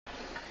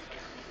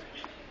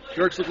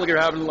Dierks, looked like you're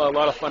having a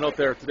lot of fun out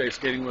there today,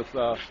 skating with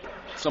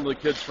some of the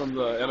kids from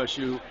the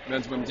MSU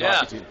men's and women's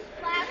hockey team.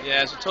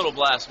 Yeah, it's a total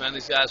blast, man.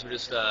 These guys were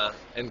just,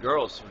 and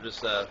girls were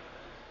just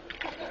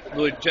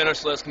really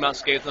generous to let us come out and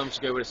skate with them. It's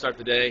a great way to start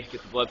the day,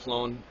 get the blood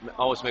flowing.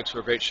 Always makes for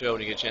a great show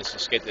when you get a chance to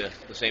skate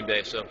the same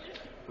day. So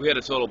we had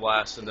a total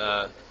blast, and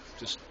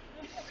just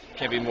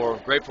can't be more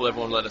grateful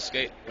everyone let us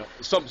skate. Yeah.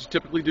 Something you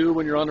typically do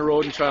when you're on the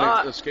road and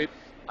trying to skate?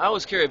 I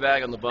always carry a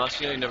bag on the bus.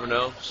 You never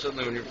know.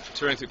 Certainly when you're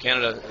touring through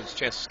Canada, there's a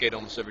chance to skate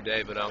almost every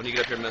day. But when you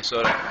get up here in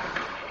Minnesota,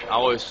 I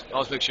always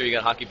make sure you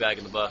got a hockey bag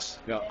in the bus.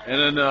 Yeah,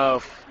 and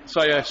then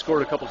saw you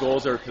scored a couple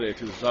goals there today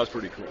too. So that was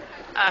pretty cool.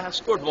 I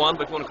scored one,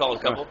 but if you want to call it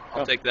a couple,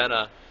 I'll take that.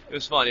 It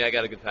was fun. Yeah, I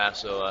got a good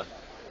pass. So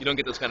you don't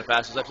get those kind of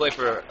passes. I play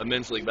for a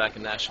men's league back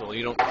in Nashville.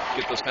 You don't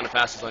get those kind of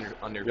passes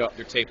on your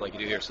tape like you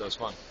do here. So it's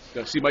fun.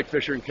 Yeah, see Mike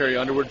Fisher and Carrie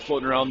Underwood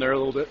floating around there a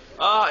little bit.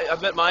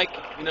 I've met Mike,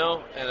 and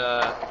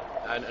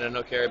I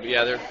know Carrie, but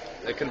yeah,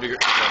 they couldn't be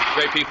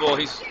great people.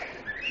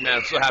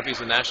 I'm so happy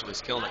he's in Nashville.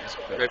 He's killing it. He's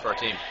great for our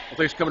team. Well,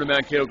 thanks for coming to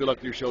Mankato. Good luck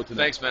with your show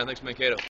tonight. Thanks, man. Thanks, Mankato.